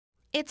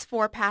It's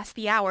 4 past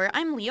the hour.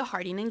 I'm Leah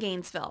Harding in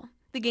Gainesville.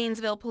 The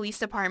Gainesville Police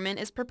Department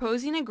is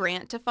proposing a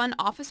grant to fund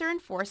officer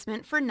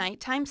enforcement for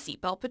nighttime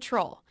seatbelt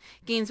patrol.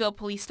 Gainesville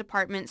Police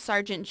Department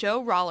Sergeant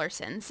Joe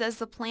Rollerson says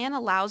the plan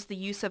allows the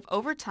use of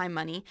overtime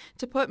money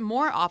to put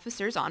more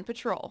officers on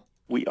patrol.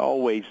 We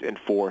always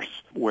enforce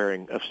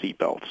wearing of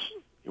seatbelts.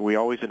 We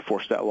always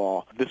enforce that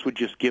law. This would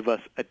just give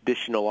us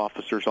additional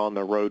officers on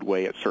the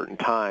roadway at certain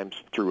times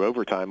through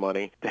overtime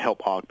money to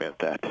help augment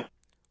that.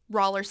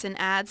 Rollerson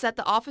adds that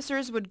the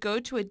officers would go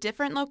to a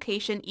different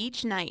location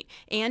each night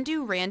and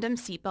do random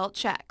seatbelt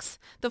checks.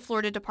 The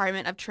Florida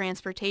Department of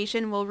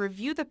Transportation will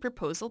review the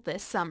proposal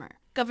this summer.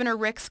 Governor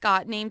Rick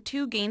Scott named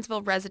 2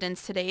 Gainesville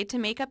residents today to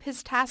make up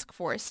his task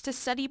force to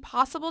study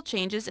possible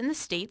changes in the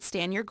state's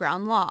Stand Your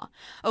Ground law.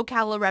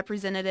 Ocala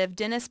Representative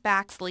Dennis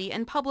Baxley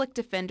and Public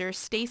Defender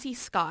Stacey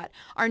Scott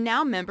are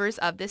now members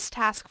of this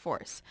task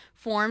force,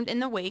 formed in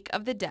the wake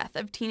of the death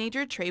of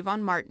teenager Trayvon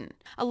Martin.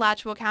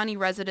 Alachua County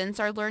residents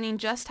are learning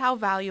just how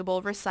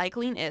valuable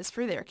recycling is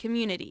for their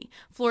community.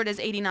 Florida's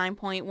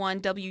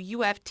 89.1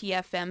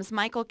 WUFT-FM's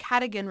Michael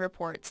Cadigan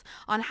reports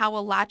on how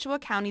Alachua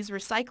County's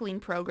recycling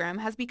program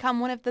has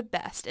become one of the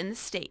best in the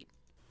state.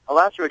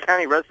 Alachua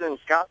County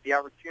residents got the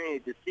opportunity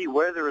to see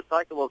where the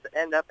recyclables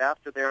end up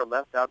after they are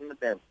left out in the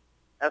bin.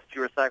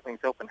 SP Recycling's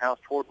open house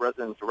toured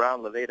residents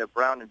around Levada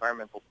Brown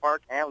Environmental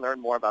Park and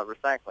learned more about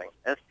recycling.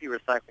 SP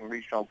Recycling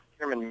Regional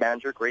Procurement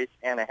Manager Grace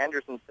Anna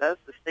Henderson says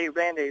the state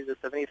mandated a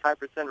 75%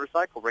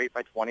 recycle rate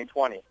by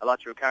 2020.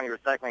 Alachua County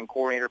Recycling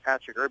Coordinator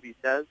Patrick Irby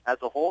says, as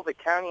a whole, the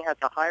county has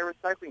a high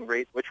recycling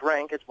rate, which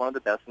rank as one of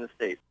the best in the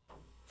state.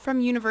 From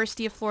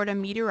University of Florida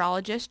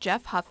meteorologist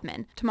Jeff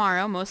Huffman.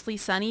 Tomorrow, mostly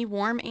sunny,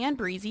 warm, and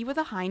breezy with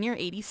a high near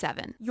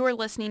 87. You're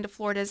listening to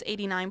Florida's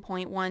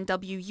 89.1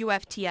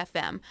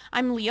 WUFT-FM.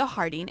 I'm Leah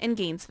Harding in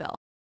Gainesville.